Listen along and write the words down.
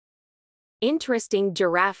Interesting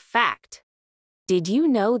giraffe fact. Did you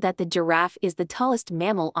know that the giraffe is the tallest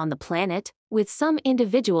mammal on the planet, with some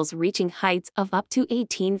individuals reaching heights of up to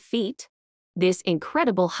 18 feet? This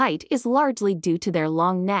incredible height is largely due to their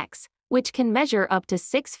long necks, which can measure up to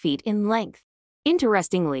 6 feet in length.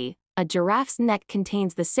 Interestingly, a giraffe's neck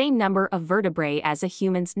contains the same number of vertebrae as a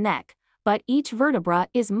human's neck, but each vertebra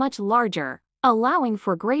is much larger, allowing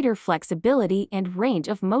for greater flexibility and range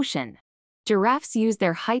of motion. Giraffes use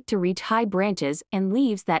their height to reach high branches and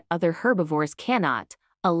leaves that other herbivores cannot,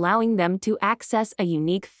 allowing them to access a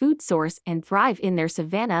unique food source and thrive in their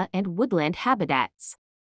savanna and woodland habitats.